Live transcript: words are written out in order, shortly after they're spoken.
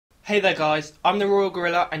Hey there guys, I'm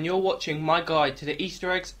TheRoyalGorilla and you're watching my guide to the Easter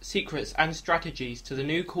eggs, secrets and strategies to the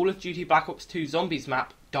new Call of Duty Black Ops 2 Zombies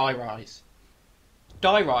map, Die Rise.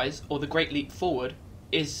 Die Rise, or the Great Leap Forward,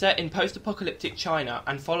 is set in post-apocalyptic China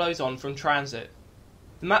and follows on from Transit.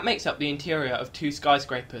 The map makes up the interior of two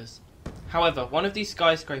skyscrapers. However, one of these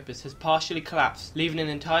skyscrapers has partially collapsed, leaving an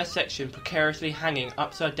entire section precariously hanging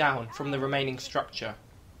upside down from the remaining structure.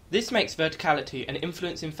 This makes verticality an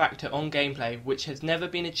influencing factor on gameplay which has never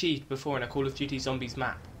been achieved before in a Call of Duty Zombies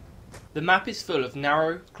map. The map is full of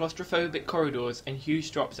narrow, claustrophobic corridors and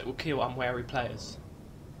huge drops that will kill unwary players.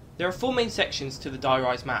 There are four main sections to the Die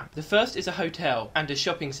Rise map. The first is a hotel and a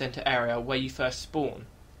shopping centre area where you first spawn.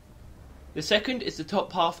 The second is the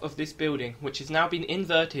top half of this building, which has now been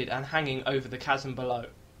inverted and hanging over the chasm below.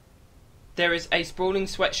 There is a sprawling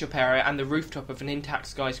sweatshop area and the rooftop of an intact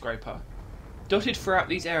skyscraper. Dotted throughout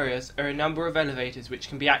these areas are a number of elevators which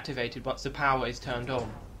can be activated once the power is turned on.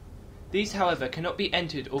 These, however, cannot be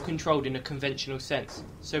entered or controlled in a conventional sense,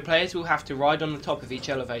 so players will have to ride on the top of each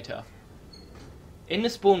elevator. In the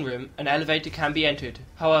spawn room, an elevator can be entered,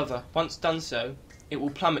 however, once done so, it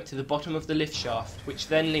will plummet to the bottom of the lift shaft, which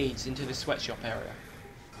then leads into the sweatshop area.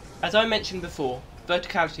 As I mentioned before,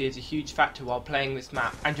 verticality is a huge factor while playing this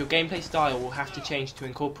map, and your gameplay style will have to change to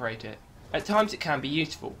incorporate it. At times it can be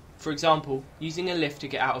useful, for example, using a lift to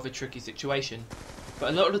get out of a tricky situation,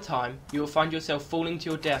 but a lot of the time you will find yourself falling to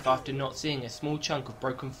your death after not seeing a small chunk of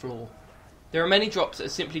broken floor. There are many drops that are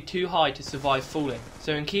simply too high to survive falling,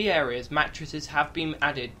 so in key areas mattresses have been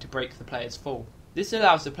added to break the player's fall. This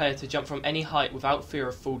allows the player to jump from any height without fear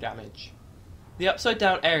of fall damage. The upside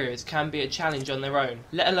down areas can be a challenge on their own,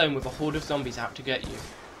 let alone with a horde of zombies out to get you.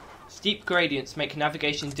 Steep gradients make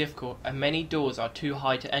navigation difficult and many doors are too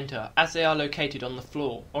high to enter as they are located on the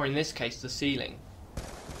floor, or in this case the ceiling.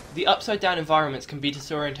 The upside down environments can be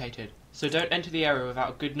disorientated, so don't enter the area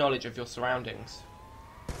without a good knowledge of your surroundings.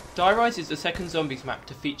 Die Rise is the second Zombies map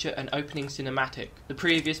to feature an opening cinematic, the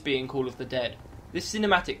previous being Call of the Dead. This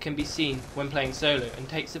cinematic can be seen when playing solo and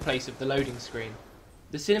takes the place of the loading screen.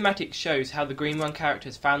 The cinematic shows how the Green One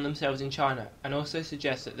characters found themselves in China and also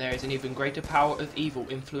suggests that there is an even greater power of evil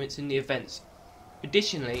influencing the events.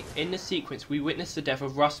 Additionally, in the sequence we witness the death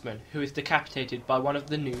of Russman, who is decapitated by one of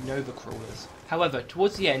the new Nova crawlers. However,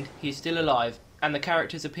 towards the end he is still alive and the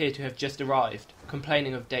characters appear to have just arrived,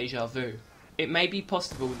 complaining of deja vu. It may be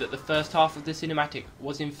possible that the first half of the cinematic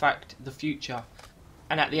was in fact the future,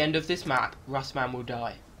 and at the end of this map, Russman will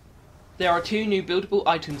die. There are two new buildable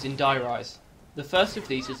items in Die Rise. The first of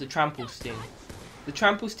these is the Trample Steam. The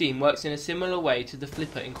Trample Steam works in a similar way to the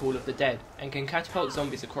Flipper in Call of the Dead, and can catapult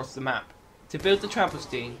zombies across the map. To build the Trample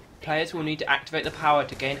Steam, players will need to activate the power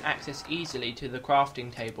to gain access easily to the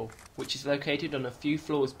crafting table, which is located on a few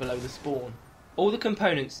floors below the spawn. All the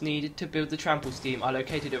components needed to build the Trample Steam are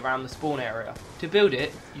located around the spawn area. To build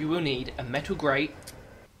it, you will need a metal grate,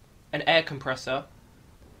 an air compressor,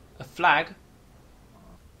 a flag,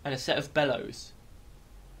 and a set of bellows.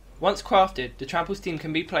 Once crafted, the Trample Steam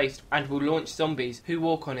can be placed and will launch zombies who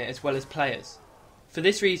walk on it as well as players. For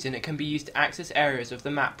this reason it can be used to access areas of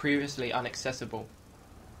the map previously inaccessible.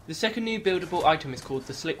 The second new buildable item is called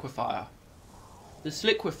the Sliquifier. The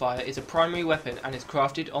Sliquifier is a primary weapon and is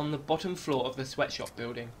crafted on the bottom floor of the sweatshop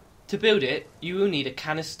building. To build it, you will need a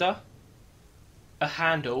canister, a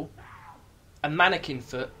handle, a mannequin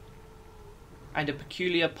foot, and a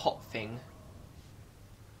peculiar pot thing.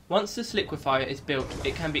 Once the Sliquifier is built,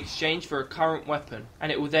 it can be exchanged for a current weapon,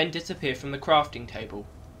 and it will then disappear from the crafting table.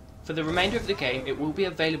 For the remainder of the game, it will be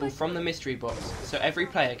available from the mystery box, so every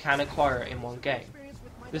player can acquire it in one game.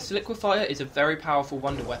 The Sliquifier is a very powerful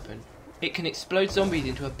wonder weapon. It can explode zombies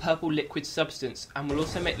into a purple liquid substance, and will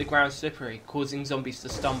also make the ground slippery, causing zombies to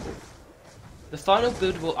stumble. The final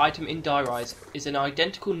buildable item in Die Rise is an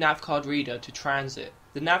identical navcard reader to Transit.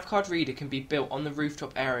 The navcard reader can be built on the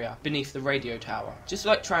rooftop area beneath the radio tower. Just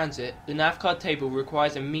like Transit, the navcard table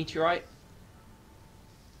requires a meteorite,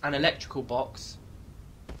 an electrical box,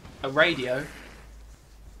 a radio,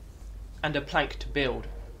 and a plank to build.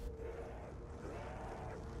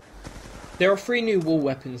 There are three new wall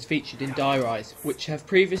weapons featured in Die Rise, which have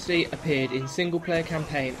previously appeared in single player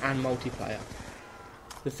campaign and multiplayer.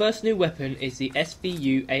 The first new weapon is the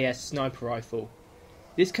SVU-AS sniper rifle.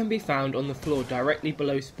 This can be found on the floor directly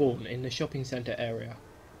below spawn in the shopping centre area.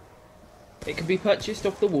 It can be purchased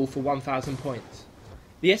off the wall for 1000 points.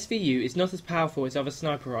 The SVU is not as powerful as other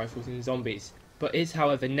sniper rifles in Zombies, but is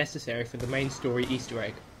however necessary for the main story Easter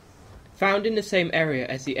egg. Found in the same area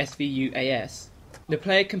as the SVU-AS, the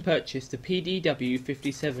player can purchase the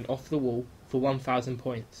PDW-57 off the wall for 1000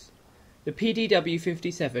 points. The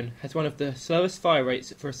PDW-57 has one of the slowest fire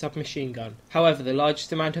rates for a submachine gun, however the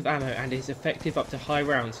largest amount of ammo and is effective up to high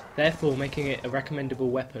rounds, therefore making it a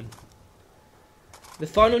recommendable weapon. The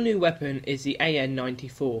final new weapon is the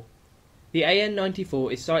AN-94. The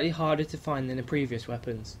AN-94 is slightly harder to find than the previous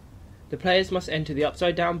weapons. The players must enter the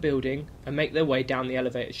upside down building and make their way down the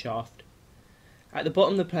elevator shaft. At the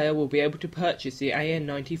bottom the player will be able to purchase the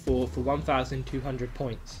AN-94 for 1,200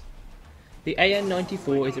 points. The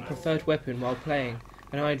AN-94 is a preferred weapon while playing,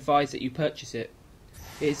 and I advise that you purchase it.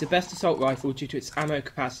 It is the best assault rifle due to its ammo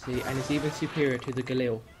capacity and is even superior to the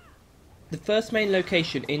Galil. The first main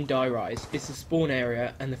location in Die Rise is the spawn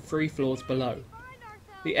area and the 3 floors below.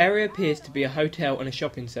 The area appears to be a hotel and a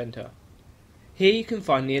shopping centre. Here you can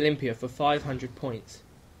find the Olympia for 500 points,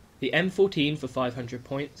 the M14 for 500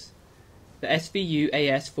 points, the SVU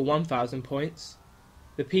AS for 1,000 points,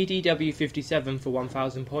 the PDW-57 for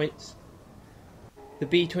 1,000 points, the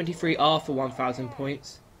B-23R for 1,000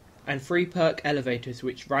 points, and 3 perk elevators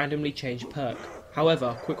which randomly change perk.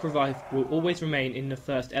 However, Quick Revive will always remain in the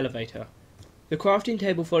first elevator. The crafting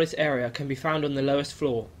table for this area can be found on the lowest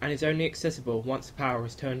floor and is only accessible once the power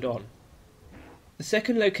is turned on. The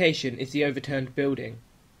second location is the overturned building.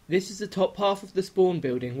 This is the top half of the spawn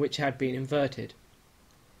building which had been inverted.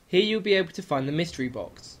 Here you will be able to find the mystery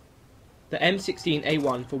box, the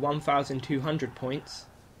M16A1 for 1,200 points,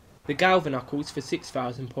 the Galvanuckles for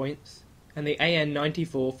 6,000 points, and the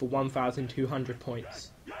AN-94 for 1,200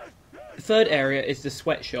 points. The third area is the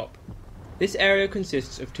sweatshop. This area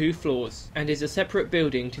consists of 2 floors and is a separate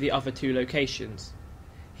building to the other 2 locations.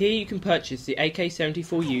 Here you can purchase the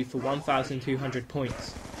AK-74U for 1,200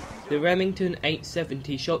 points, the Remington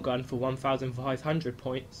 870 shotgun for 1,500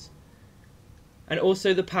 points, and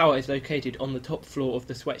also the power is located on the top floor of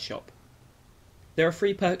the sweatshop. There are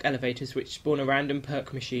 3 perk elevators which spawn a random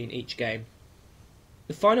perk machine each game.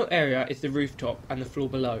 The final area is the rooftop and the floor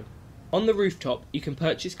below. On the rooftop you can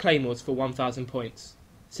purchase claymores for 1,000 points,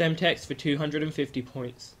 Semtex for 250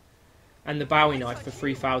 points, and the Bowie knife for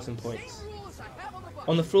 3,000 points.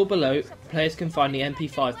 On the floor below, players can find the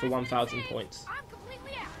MP5 for 1,000 points.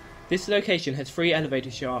 This location has 3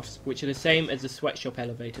 elevator shafts which are the same as the sweatshop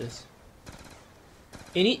elevators.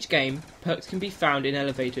 In each game, perks can be found in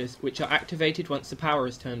elevators which are activated once the power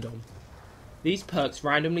is turned on. These perks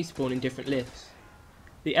randomly spawn in different lifts.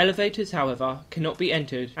 The elevators, however, cannot be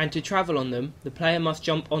entered, and to travel on them, the player must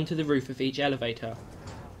jump onto the roof of each elevator.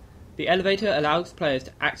 The elevator allows players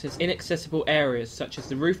to access inaccessible areas such as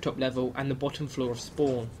the rooftop level and the bottom floor of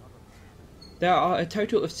spawn. There are a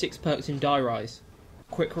total of 6 perks in Die Rise: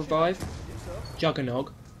 Quick Revive,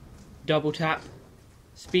 Juggernog, Double Tap,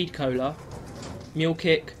 Speed Cola, Mule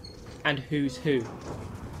Kick, and Who's Who.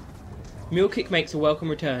 Mule Kick makes a welcome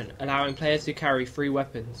return, allowing players to carry 3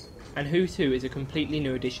 weapons, and Who's Who is a completely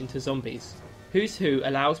new addition to zombies. Who's Who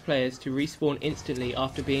allows players to respawn instantly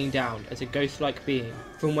after being downed as a ghost-like being,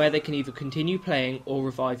 from where they can either continue playing or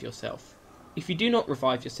revive yourself. If you do not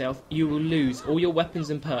revive yourself, you will lose all your weapons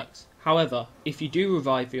and perks. However, if you do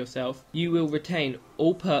revive yourself, you will retain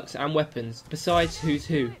all perks and weapons, besides Who's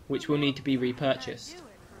Who, which will need to be repurchased.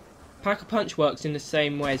 Pack-a-Punch works in the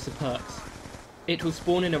same way as the perks. It will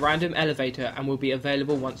spawn in a random elevator and will be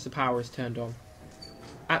available once the power is turned on.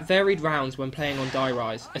 At varied rounds when playing on Die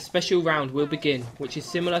Rise, a special round will begin which is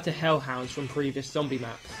similar to Hellhounds from previous zombie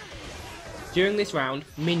maps. During this round,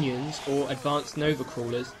 minions or advanced Nova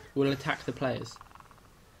Crawlers will attack the players.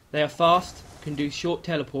 They are fast, can do short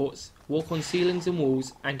teleports, walk on ceilings and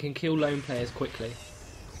walls, and can kill lone players quickly.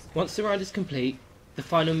 Once the round is complete, the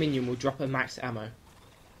final minion will drop a max ammo.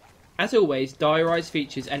 As always, Die Rise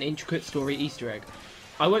features an intricate story Easter egg.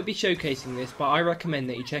 I won't be showcasing this, but I recommend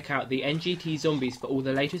that you check out the NGT Zombies for all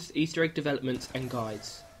the latest Easter egg developments and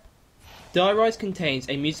guides. Die Rise contains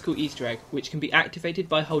a musical Easter egg which can be activated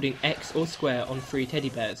by holding X or square on 3 teddy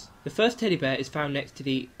bears. The first teddy bear is found next to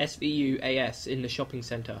the SVU AS in the shopping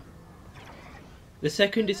centre. The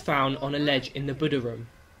second is found on a ledge in the Buddha room.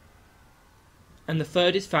 And the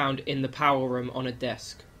third is found in the power room on a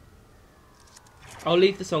desk. I'll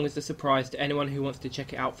leave the song as a surprise to anyone who wants to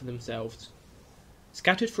check it out for themselves.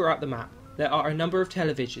 Scattered throughout the map, there are a number of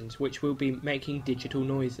televisions which will be making digital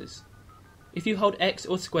noises. If you hold X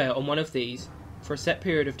or square on one of these, for a set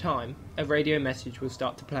period of time, a radio message will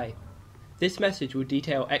start to play. This message will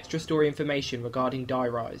detail extra story information regarding Die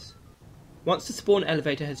Rise. Once the spawn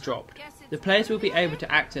elevator has dropped, the players will be able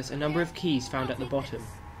to access a number of keys found at the bottom.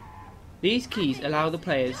 These keys allow the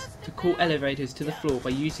players to call elevators to the floor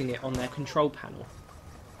by using it on their control panel.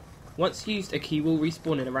 Once used, a key will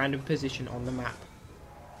respawn in a random position on the map.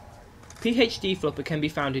 PhD Flopper can be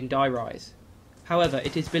found in Die Rise. However,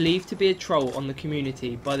 it is believed to be a troll on the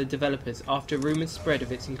community by the developers after rumours spread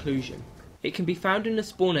of its inclusion. It can be found in a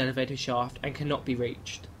spawn elevator shaft and cannot be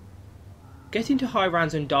reached. Getting to high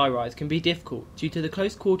rounds on Die Rise can be difficult due to the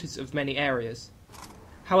close quarters of many areas.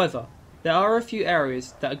 However, there are a few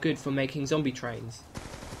areas that are good for making zombie trains.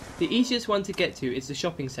 The easiest one to get to is the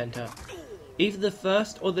shopping centre. Either the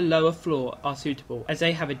first or the lower floor are suitable as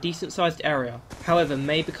they have a decent sized area, however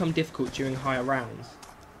may become difficult during higher rounds.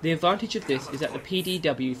 The advantage of this is that the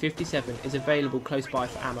PDW-57 is available close by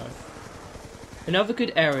for ammo. Another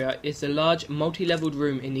good area is the large multi-levelled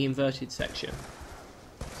room in the inverted section.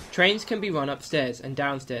 Trains can be run upstairs and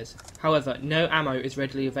downstairs, however no ammo is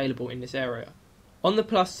readily available in this area. On the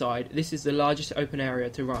plus side, this is the largest open area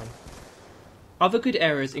to run. Other good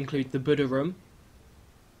areas include the Buddha room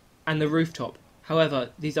and the rooftop, however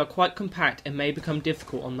these are quite compact and may become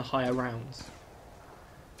difficult on the higher rounds.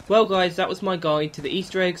 Well guys, that was my guide to the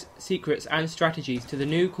Easter eggs, secrets and strategies to the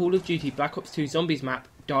new Call of Duty Black Ops 2 Zombies map,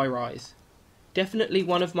 Die Rise. Definitely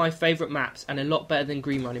one of my favourite maps and a lot better than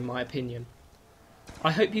Green Run in my opinion.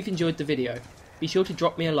 I hope you've enjoyed the video. Be sure to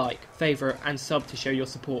drop me a like, favourite and sub to show your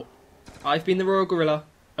support. I've been the Royal Gorilla,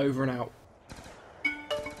 over and out.